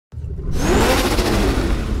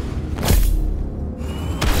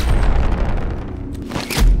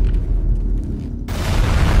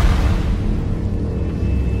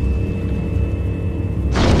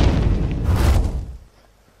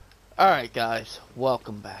Alright guys,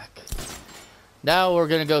 welcome back. Now we're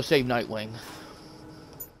gonna go save Nightwing.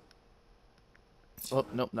 Oh,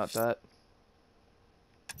 nope, not that.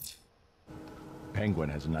 Penguin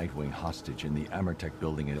has Nightwing hostage in the Amertech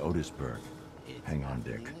building in Otisburg. Hang on,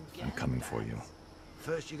 Dick. I'm coming for you.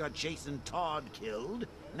 First you got Jason Todd killed.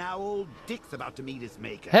 Now old Dick's about to meet his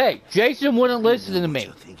maker. Hey, Jason wouldn't listen to me.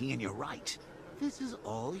 You're thinking, and you're right. This is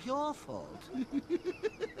all your fault.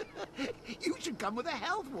 You should come with a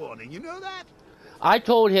health warning, you know that? I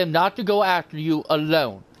told him not to go after you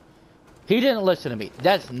alone. He didn't listen to me.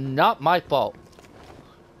 That's not my fault.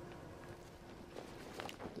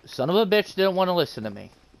 Son of a bitch didn't want to listen to me.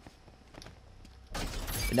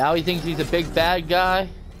 And now he thinks he's a big bad guy?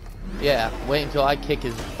 Yeah, wait until I kick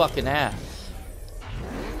his fucking ass.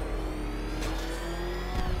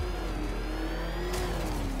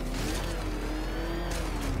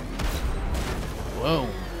 Boom.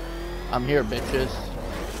 I'm here, bitches.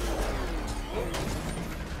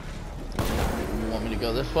 You want me to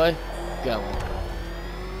go this way? Go.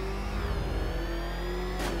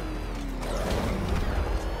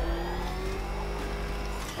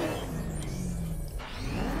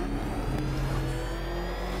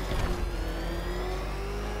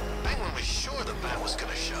 Penguin was sure the bat was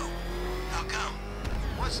gonna show. How come?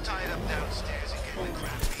 What's tied up downstairs and getting the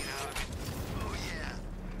crap beat out? Oh yeah,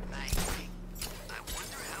 Nightwing. I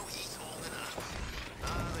wonder how he's holding up.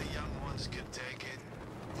 The young ones could take it.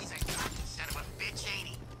 He's a cocky son of a bitch, ain't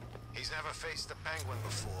he? He's never faced the Penguin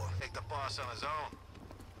before. Take the boss on his own.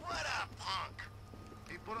 What a punk!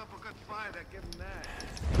 He put up a good fight, I give him that.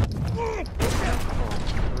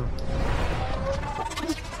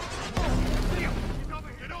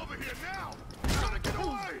 Get over here now! Gotta get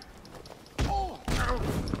away! Oh!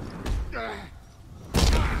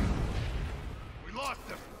 We lost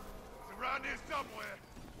him. He's around here somewhere.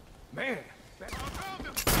 Man, I found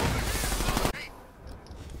him. Hey.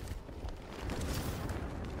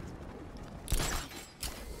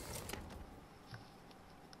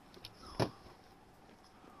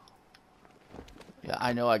 Yeah,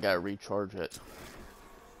 I know I gotta recharge it.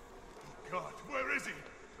 God, where is he?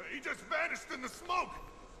 He just vanished in the smoke!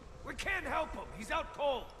 We can't help him. He's out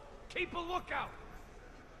cold. Keep a lookout.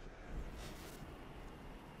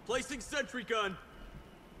 Placing sentry gun.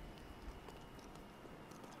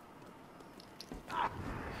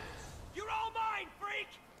 You're all mine, freak!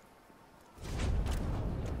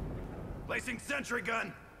 Placing sentry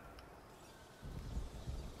gun!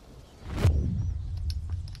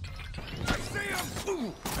 I see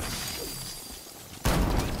him!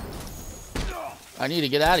 I need to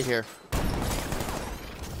get out of here.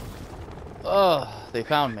 Oh, they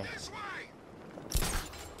found me. This way!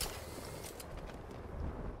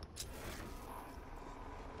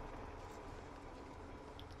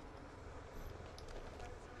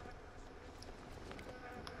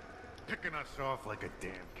 Picking us off like a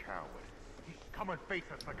damn coward. He's come and face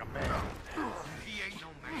us like a man. He ain't no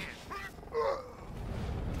man.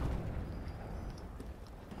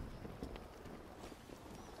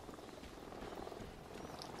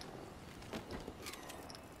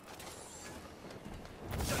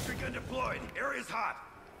 Sentry gun deployed. Area's hot.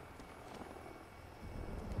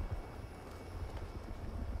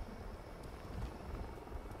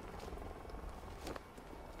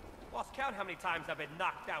 Lost count how many times I've been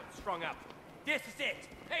knocked out and strung up. This is it.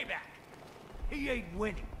 Payback. He ain't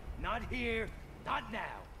winning. Not here, not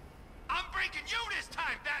now. I'm breaking you this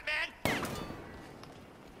time, Batman!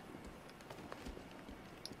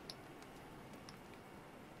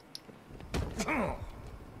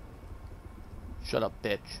 Shut up,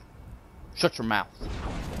 bitch. Shut your mouth. You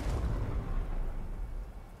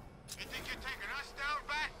think you're taking us down,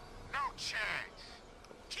 Bat? No chance.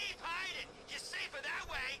 Keep hiding. You're safer that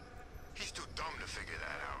way. He's too dumb to figure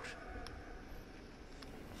that out.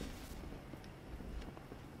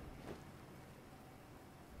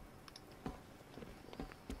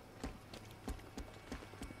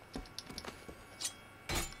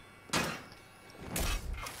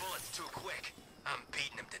 A bullet's too quick. I'm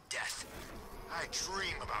beating him to death. I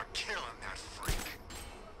dream about killing that freak.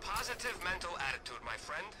 Positive mental attitude, my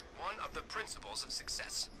friend. One of the principles of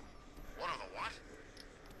success. One of the what?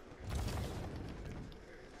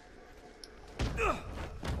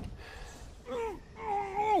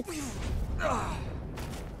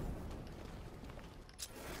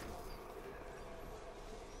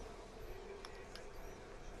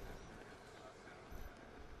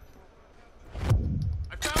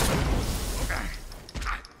 I found him!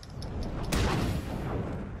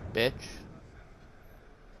 Bitch.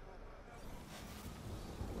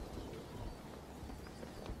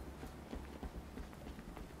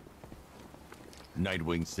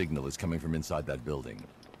 Nightwing's signal is coming from inside that building.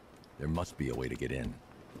 There must be a way to get in.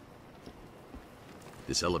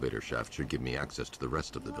 This elevator shaft should give me access to the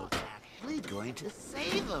rest of the building. Actually going to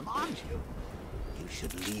save him, aren't you? You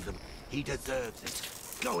should leave him. He deserves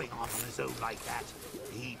it. Going off on his own like that.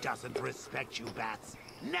 He doesn't respect you, Bats.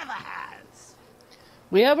 Never has.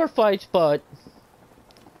 We have our fights, but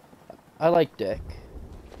I like Dick.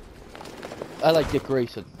 I like Dick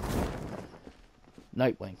Grayson.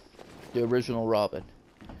 Nightwing. The original Robin.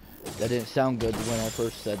 That didn't sound good when I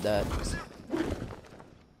first said that.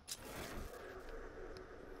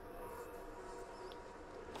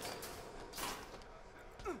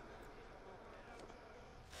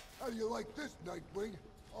 How do you like this, Nightwing?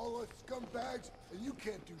 All us scumbags, and you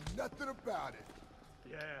can't do nothing about it.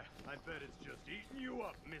 Yeah, I bet it's just eating you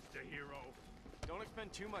up, Mr. Hero. Don't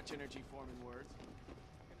expend too much energy forming words.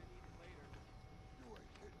 You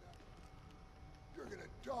ain't kidding us. You're gonna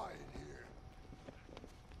die in here.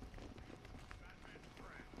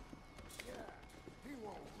 Yeah, he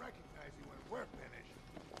won't recognize you when we're finished.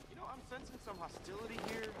 You know, I'm sensing some hostility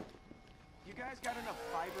here. You guys got enough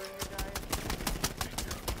fiber in your diet?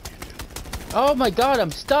 Oh my god,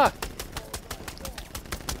 I'm stuck!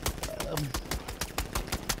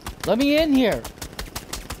 Let me in here!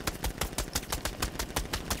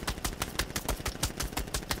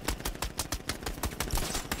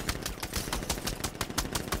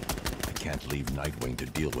 I can't leave Nightwing to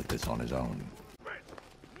deal with this on his own.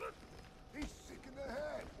 He's sick in the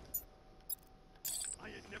head. I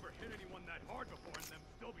had never hit anyone that hard before and them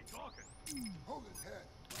still be talking. Hold his head.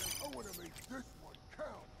 I want to make this one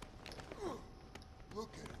count.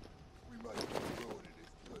 Look at him. We might be ruining his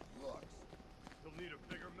good looks. He'll need a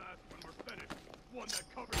bigger mask when we're finished. One that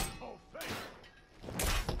covers his whole face.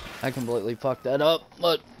 I completely fucked that up,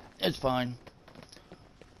 but it's fine.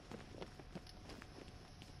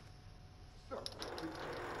 Sir,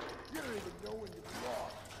 you don't even know when you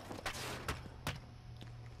lost.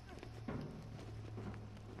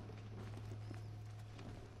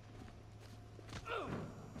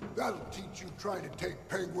 That'll teach you trying to take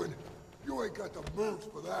Penguin. You ain't got the moves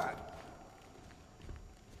for that.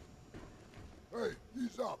 Hey,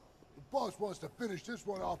 ease up. The boss wants to finish this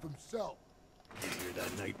one off himself. You hear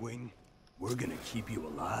that, Nightwing? We're gonna keep you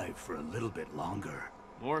alive for a little bit longer.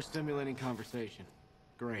 More stimulating conversation.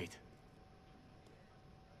 Great.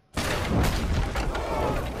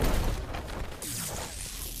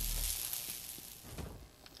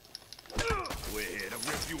 We're here to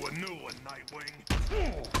rip you a new one, Nightwing.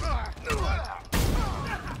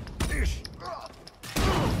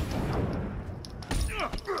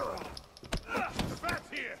 The bat's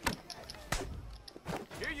here.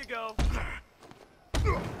 Here you go.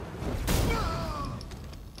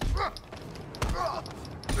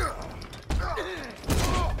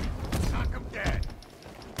 Knock him dead.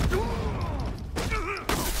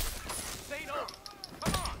 Stay over.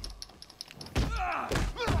 Come on.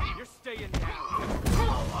 You're staying down.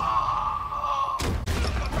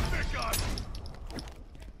 Big gun.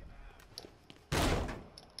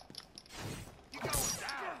 You going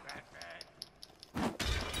down, Batman.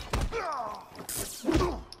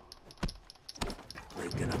 We're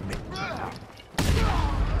gonna make...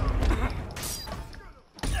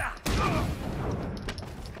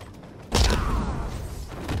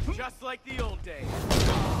 Just like the old days.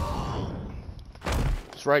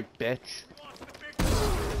 That's right, bitch.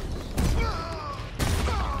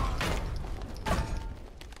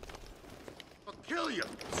 I'll kill you.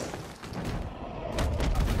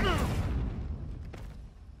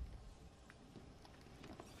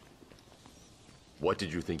 What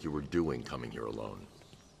did you think you were doing coming here alone?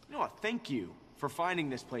 You know what? Thank you for finding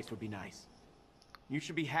this place would be nice. You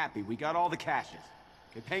should be happy. We got all the caches.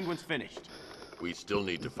 Okay, Penguin's finished. We still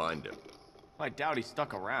need to find him. I doubt he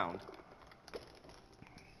stuck around.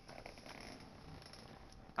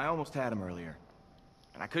 I almost had him earlier.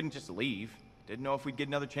 And I couldn't just leave. Didn't know if we'd get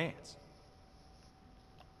another chance.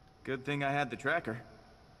 Good thing I had the tracker.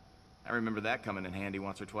 I remember that coming in handy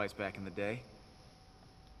once or twice back in the day.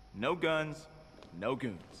 No guns, no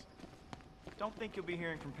goons. Don't think you'll be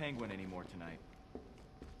hearing from Penguin anymore tonight.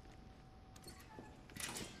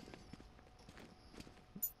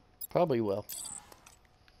 Probably will.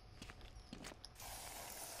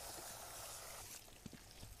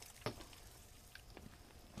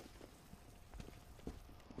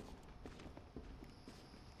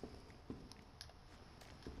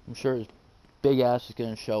 I'm sure his big ass is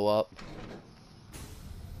gonna show up.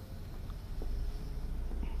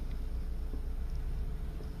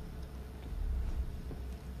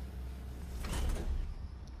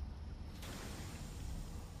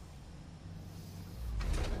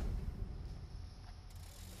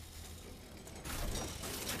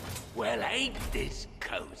 Well, ain't this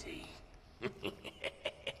cozy?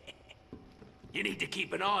 You need to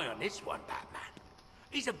keep an eye on this one, Batman.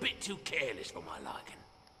 He's a bit too careless for my liking.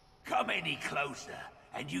 Come any closer,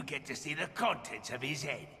 and you get to see the contents of his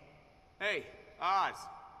head. Hey, Oz.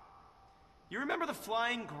 You remember the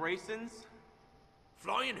Flying Graysons?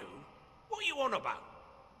 Flying who? What are you on about?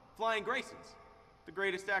 Flying Graysons. The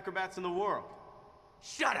greatest acrobats in the world.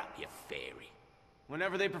 Shut up, you fairy.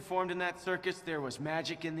 Whenever they performed in that circus, there was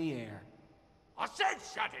magic in the air. I said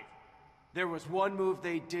shut it! There was one move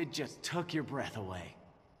they did just took your breath away.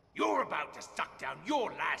 You're about to suck down your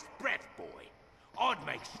last breath, boy. I'd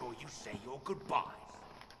make sure you say your goodbyes.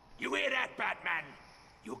 You hear that, Batman?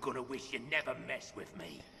 You're gonna wish you never messed with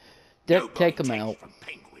me. Dick, take him out. From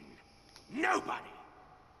Penguin. Nobody.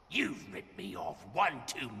 You've ripped me off one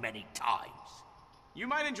too many times. You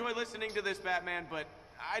might enjoy listening to this, Batman, but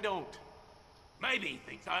I don't. Maybe he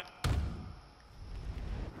thinks I...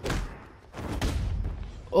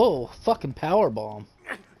 Oh, fucking power bomb.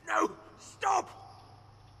 No, stop!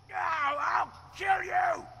 No, I'll kill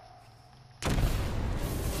you!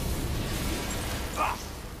 Ah,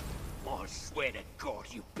 I swear to God,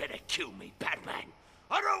 you better kill me, Batman.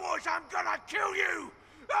 Otherwise, I'm gonna kill you!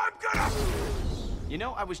 I'm gonna... You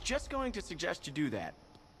know, I was just going to suggest you do that.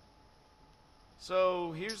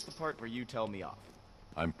 So, here's the part where you tell me off.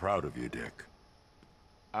 I'm proud of you, Dick.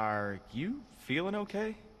 Are you feeling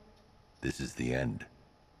okay? This is the end.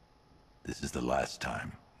 This is the last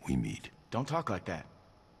time we meet. Don't talk like that.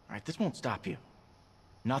 All right, this won't stop you.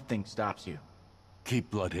 Nothing stops you.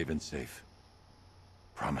 Keep Bloodhaven safe.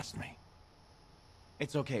 Promise me.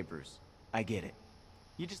 It's okay, Bruce. I get it.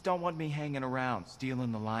 You just don't want me hanging around,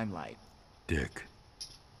 stealing the limelight. Dick.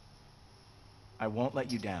 I won't let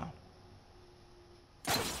you down.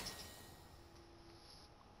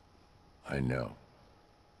 I know.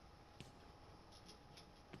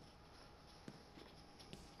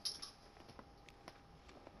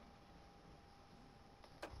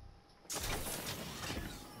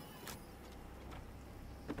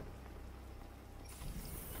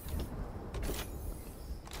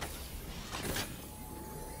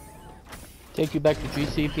 Take you back to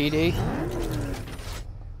GCPD.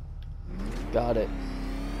 Got it.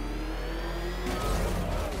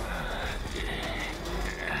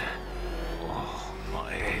 Oh,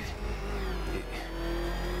 my head.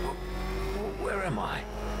 Where am I?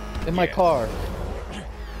 In my car.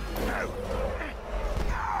 No!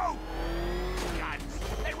 No! Guns!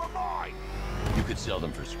 They were mine! You could sell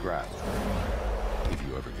them for scrap. If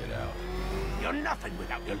you ever get out. You're nothing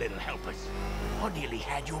without your little helpers. I nearly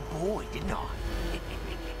had your boy, didn't I?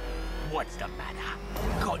 What's the matter?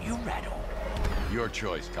 Got you rattled. Your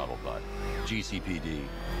choice, Cobblepot. GCPD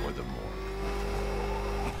or the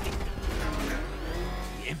morgue.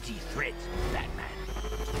 Empty threats,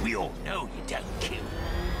 Batman. We all know you don't kill.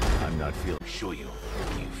 I'm not feeling... Sure you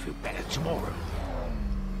feel better tomorrow.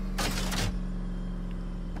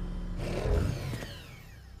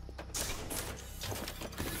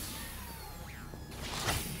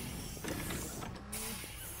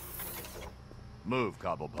 Move,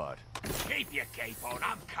 Cobblepot. Keep your cape on,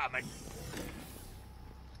 I'm coming.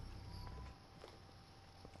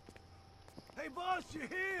 Hey, boss, you're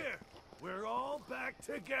here! We're all back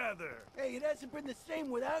together! Hey, it hasn't been the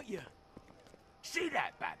same without you. See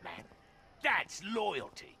that, Batman? That's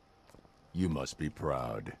loyalty. You must be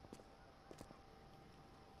proud.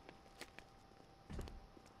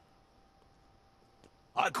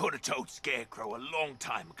 I could have told Scarecrow a long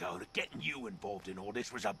time ago that getting you involved in all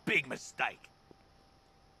this was a big mistake.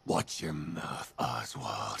 Watch your mouth,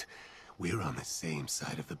 Oswald. We're on the same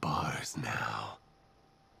side of the bars now.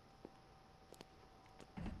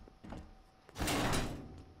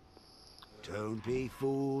 Don't be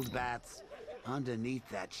fooled, Bats. Underneath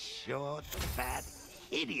that short, fat,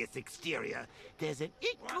 hideous exterior, there's an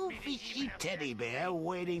ickle fishy teddy bear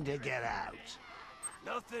waiting to get out.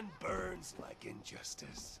 Nothing burns like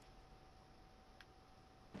injustice.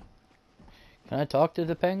 Can I talk to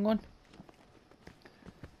the Penguin?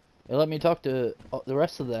 They let me talk to the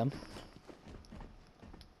rest of them.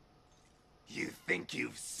 You think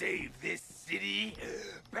you've saved this city,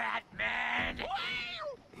 Batman?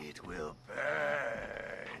 It will burn.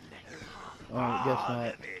 Oh, I guess All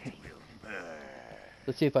not. of it will burn.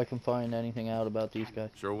 Let's see if I can find anything out about these guys.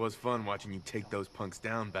 Sure was fun watching you take those punks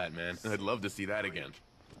down, Batman. I'd love to see that again.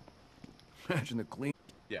 Imagine the clean.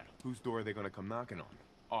 Yeah, whose door are they gonna come knocking on?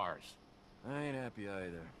 Ours. I ain't happy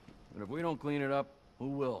either. And if we don't clean it up, who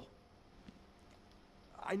will?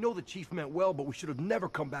 I know the chief meant well, but we should have never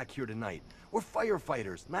come back here tonight. We're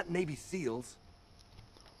firefighters, not Navy SEALs.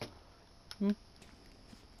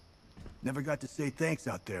 Never got to say thanks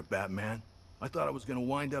out there, Batman. I thought I was gonna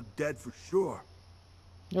wind up dead for sure.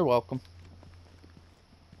 You're welcome.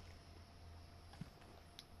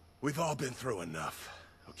 We've all been through enough,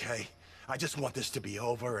 okay? I just want this to be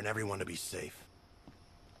over and everyone to be safe.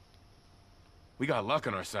 We got luck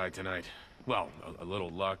on our side tonight. Well, a little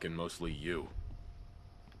luck and mostly you.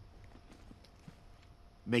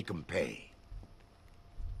 Make 'em pay.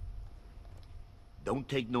 Don't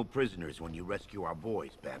take no prisoners when you rescue our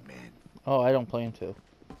boys, Batman. Oh, I don't plan to.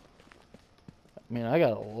 I mean, I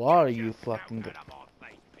got a lot of you fucking...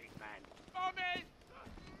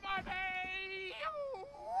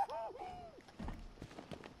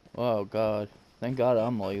 Oh, God. Thank God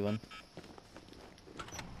I'm leaving.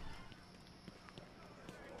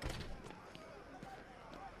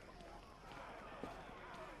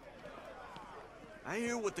 I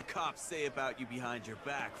hear what the cops say about you behind your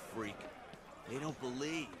back, freak. They don't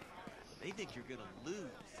believe. They think you're gonna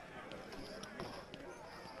lose.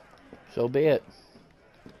 So be it.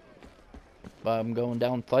 But I'm going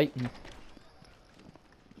down fighting.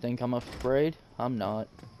 Think I'm afraid? I'm not.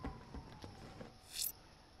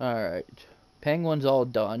 Alright. Penguin's all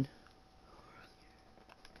done.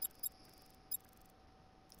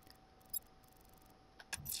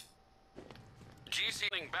 GC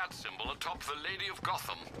bat symbol atop the Lady of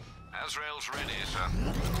Gotham. Azrael's ready, sir.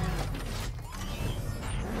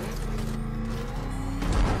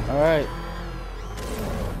 Alright.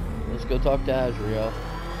 Let's go talk to Azrael.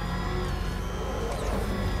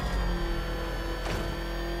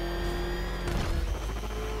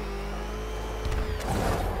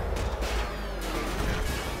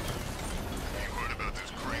 You heard about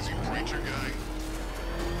this crazy preacher guy?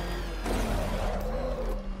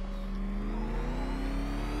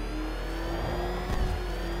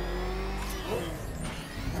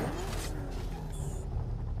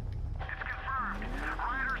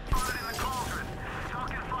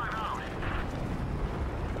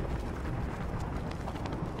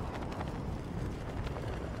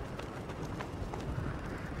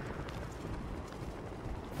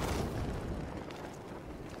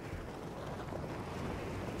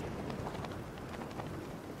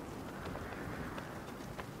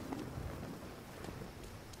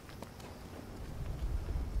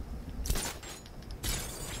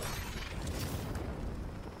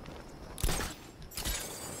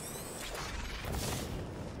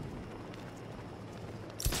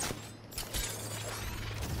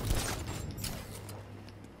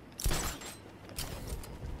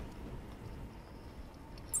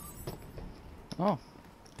 Oh.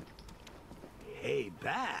 Hey,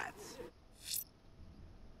 Bats.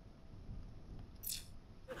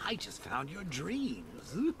 I just found your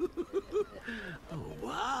dreams. Oh,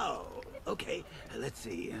 wow. Okay, let's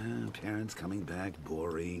see. Parents coming back,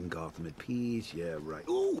 boring. Gotham at peace. Yeah, right.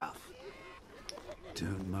 Ooh.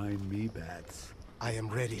 Don't mind me, Bats. I am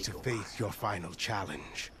ready to face your final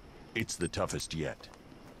challenge. It's the toughest yet.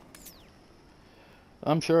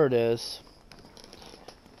 I'm sure it is.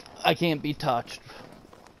 I can't be touched.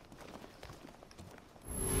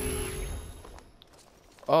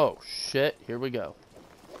 Oh, shit. Here we go.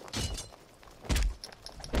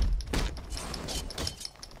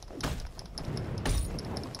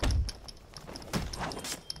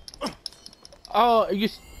 Oh, you...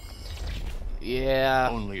 Yeah.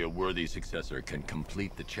 Only a worthy successor can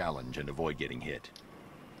complete the challenge and avoid getting hit.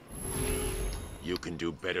 You can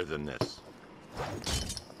do better than this.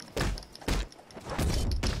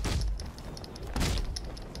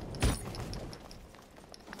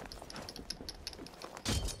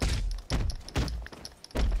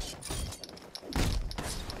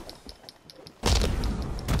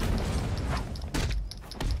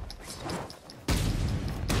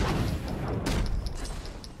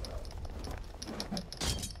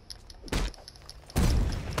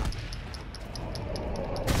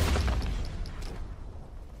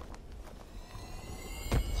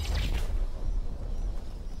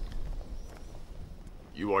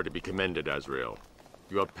 You are to be commended, Azrael.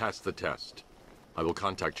 You have passed the test. I will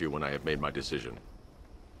contact you when I have made my decision.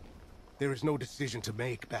 There is no decision to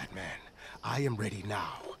make, Batman. I am ready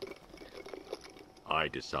now. I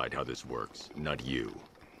decide how this works, not you.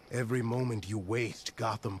 Every moment you waste,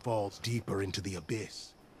 Gotham falls deeper into the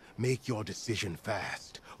abyss. Make your decision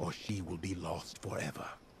fast, or she will be lost forever.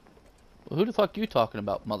 Well, who the fuck you talking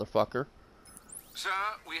about, motherfucker? Sir,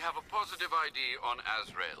 we have a positive ID on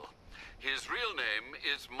Azrael. His real name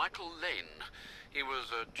is Michael Lane. He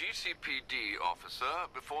was a GCPD officer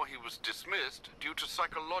before he was dismissed due to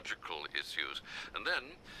psychological issues. And then,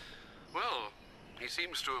 well, he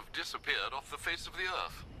seems to have disappeared off the face of the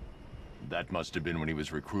earth. That must have been when he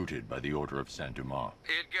was recruited by the Order of Saint-Dumas.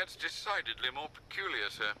 It gets decidedly more peculiar,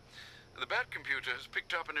 sir. The Bat computer has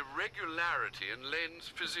picked up an irregularity in Lane's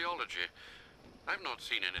physiology. I've not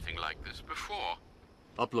seen anything like this before.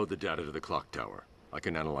 Upload the data to the clock tower. I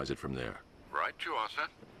can analyze it from there. Right you are, sir.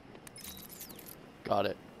 Got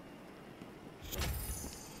it.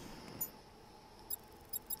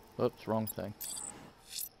 Oops, wrong thing.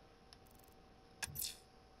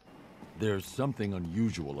 There's something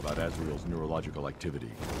unusual about Azrael's neurological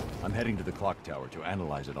activity. I'm heading to the clock tower to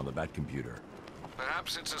analyze it on the Bat computer.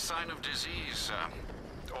 Perhaps it's a sign of disease, sir.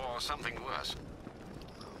 Or something worse.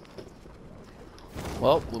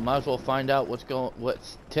 Well, we might as well find out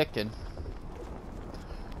what's ticking.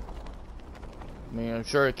 I mean, I'm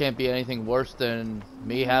sure it can't be anything worse than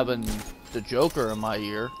me having the Joker in my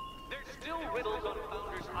ear. There's still riddles on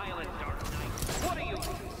Founders Island, Dark Knight. What are you,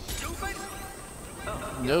 stupid?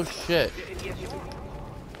 No shit. Yes, you are.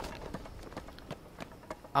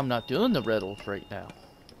 I'm not doing the riddles right now.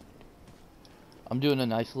 I'm doing a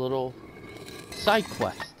nice little side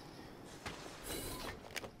quest.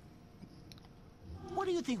 What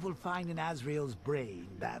do you think we'll find in Azrael's brain,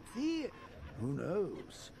 Batsy? Who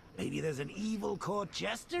knows? Maybe there's an evil court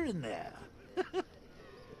jester in there.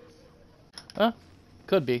 Huh?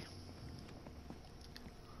 Could be.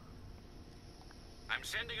 I'm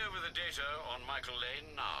sending over the data on Michael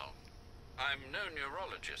Lane now. I'm no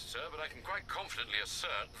neurologist, sir, but I can quite confidently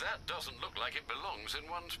assert that doesn't look like it belongs in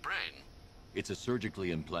one's brain. It's a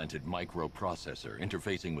surgically implanted microprocessor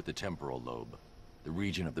interfacing with the temporal lobe, the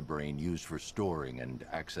region of the brain used for storing and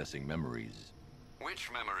accessing memories.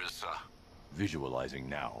 Which memories, sir? Visualizing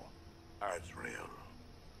now. Azrael,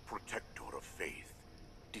 protector of faith,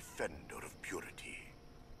 defender of purity.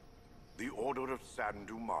 The Order of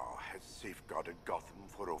Saint-Dumas has safeguarded Gotham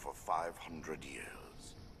for over 500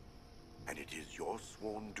 years. And it is your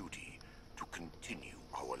sworn duty to continue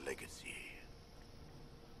our legacy.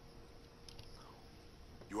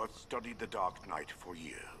 You have studied the Dark Knight for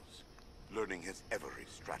years, learning his every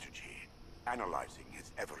strategy, analyzing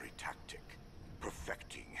his every tactic,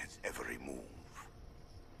 perfecting his every move.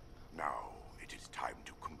 Now, it is time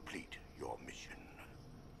to complete your mission.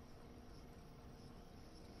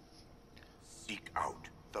 Seek out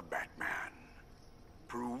the Batman.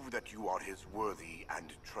 Prove that you are his worthy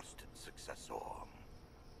and trusted successor.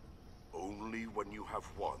 Only when you have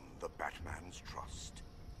won the Batman's trust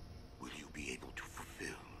will you be able to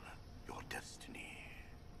fulfill your destiny.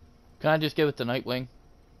 Can I just give it to Nightwing?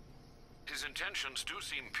 His intentions do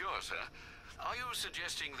seem pure, sir. Are you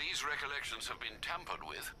suggesting these recollections have been tampered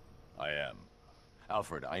with? I am.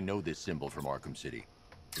 Alfred, I know this symbol from Arkham City.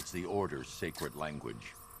 It's the Order's sacred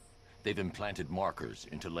language. They've implanted markers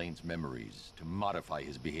into Lane's memories to modify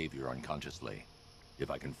his behavior unconsciously. If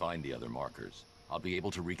I can find the other markers, I'll be able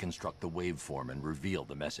to reconstruct the waveform and reveal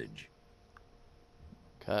the message.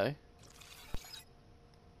 Okay.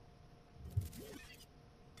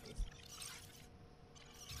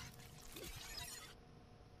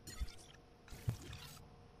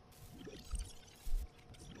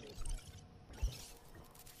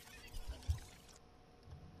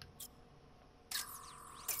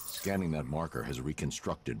 Scanning that marker has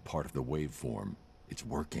reconstructed part of the waveform. It's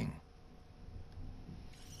working.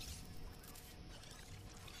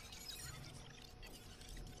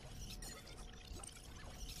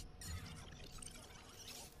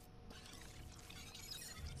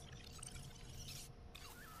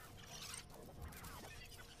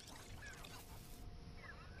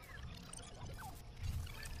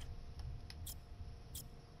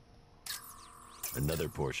 Another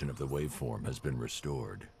portion of the waveform has been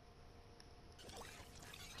restored.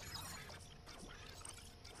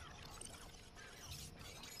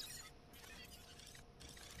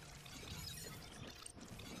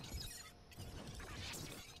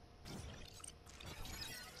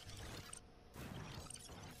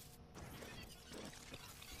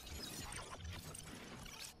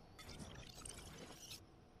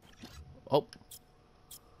 Oh.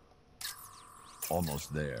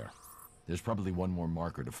 Almost there. There's probably one more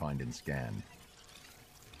marker to find and scan.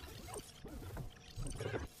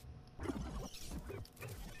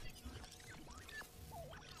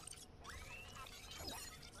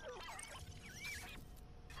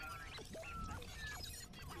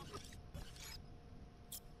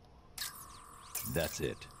 That's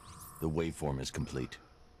it. The waveform is complete.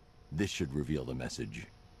 This should reveal the message.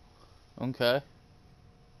 Okay.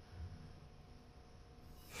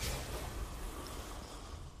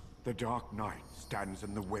 The Dark Knight stands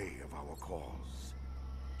in the way of our cause.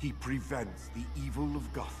 He prevents the evil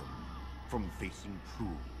of Gotham from facing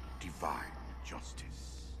true, divine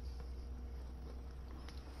justice.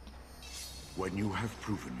 When you have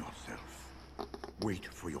proven yourself, wait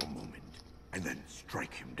for your moment, and then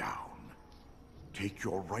strike him down. Take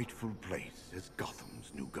your rightful place as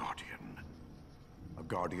Gotham's new guardian. A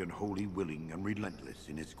guardian wholly willing and relentless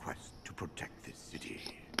in his quest to protect this city.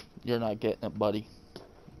 You're not getting it, buddy.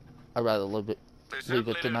 I'd rather leave it to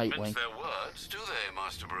Nightwing. Mince their words, do they,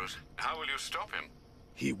 Master Bruce? How will you stop him?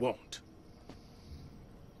 He won't.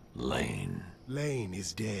 Lane. Lane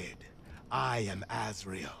is dead. I am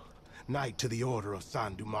Azrael, Knight to the Order of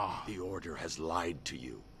Saint Dumas. The Order has lied to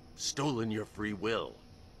you, stolen your free will.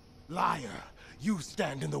 Liar! You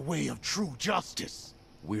stand in the way of true justice.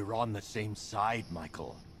 We're on the same side,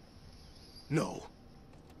 Michael. No.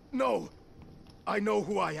 No! I know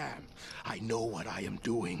who I am. I know what I am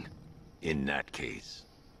doing. In that case,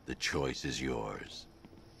 the choice is yours.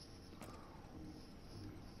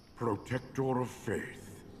 Protector of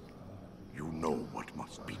faith, you know what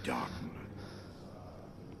must be done.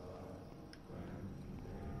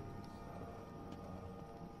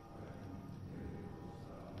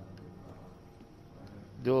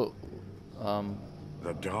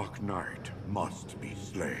 The Dark Knight must be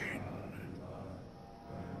slain.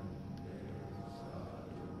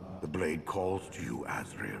 The blade calls to you,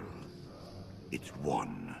 Azrael. Its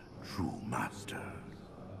one true master.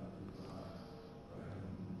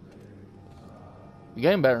 The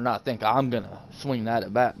game better not think I'm gonna swing that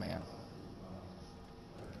at Batman.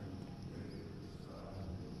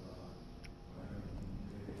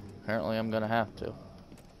 Apparently I'm gonna have to.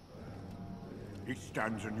 He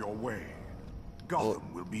stands in your way.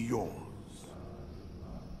 Gotham will be yours.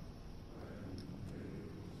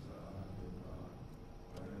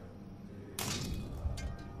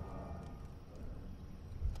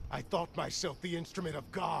 I thought myself the instrument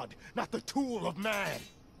of God, not the tool of man.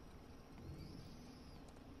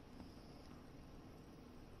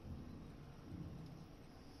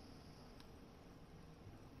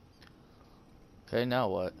 Okay, now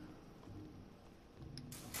what?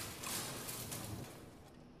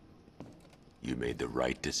 You made the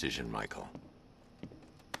right decision, Michael.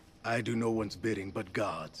 I do no one's bidding but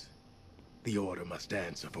God's. The Order must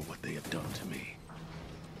answer for what they have done to me.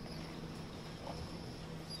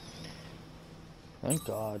 Thank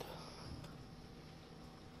God.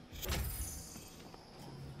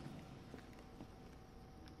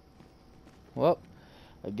 Well,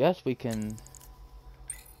 I guess we can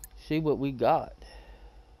see what we got.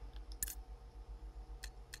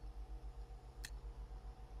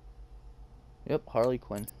 Yep, Harley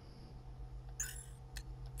Quinn.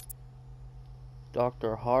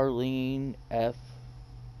 Dr. Harleen F.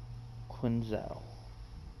 Quinzel.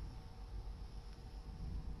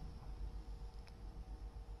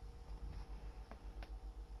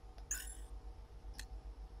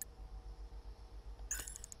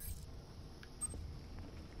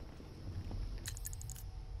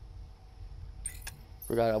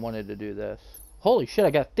 Forgot I wanted to do this. Holy shit,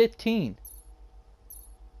 I got 15.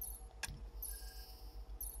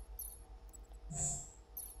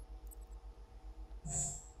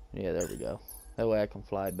 Yeah, there we go. That way I can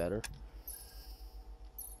fly better.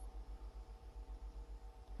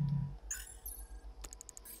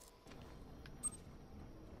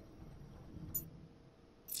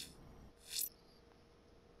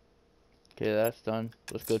 Okay, that's done.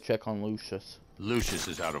 Let's go check on Lucius. Lucius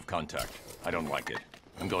is out of contact. I don't like it.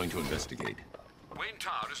 I'm going to investigate. Wayne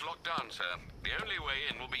Tower is locked down, sir. The only way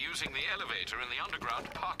in will be using the elevator in the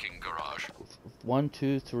underground parking garage. 1,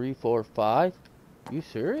 2, 3, 4, 5. You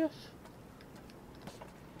serious?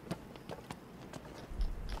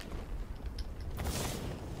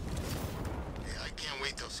 Yeah, I can't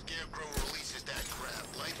wait till Scarecrow releases that crap.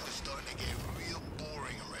 Life is starting to get real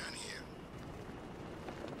boring around here.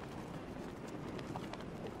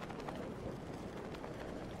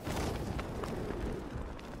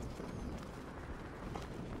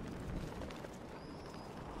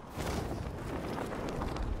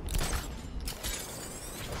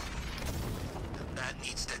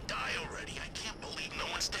 Needs to die already. I can't believe no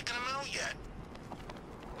one's taken him out yet.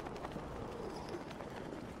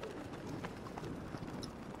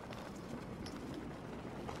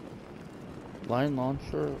 Line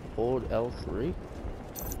launcher, hold L3.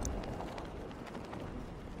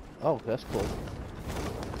 Oh, that's cool.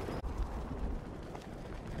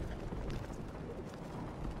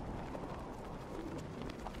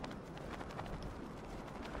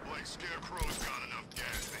 Like Scarecrow's got enough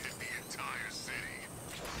gas to hit the entire city.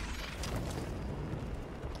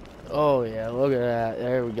 Oh yeah, look at that.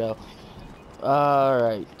 There we go.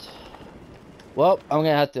 Alright. Well, I'm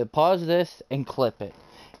gonna have to pause this and clip it.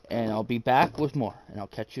 And I'll be back with more. And I'll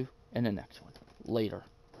catch you in the next one. Later.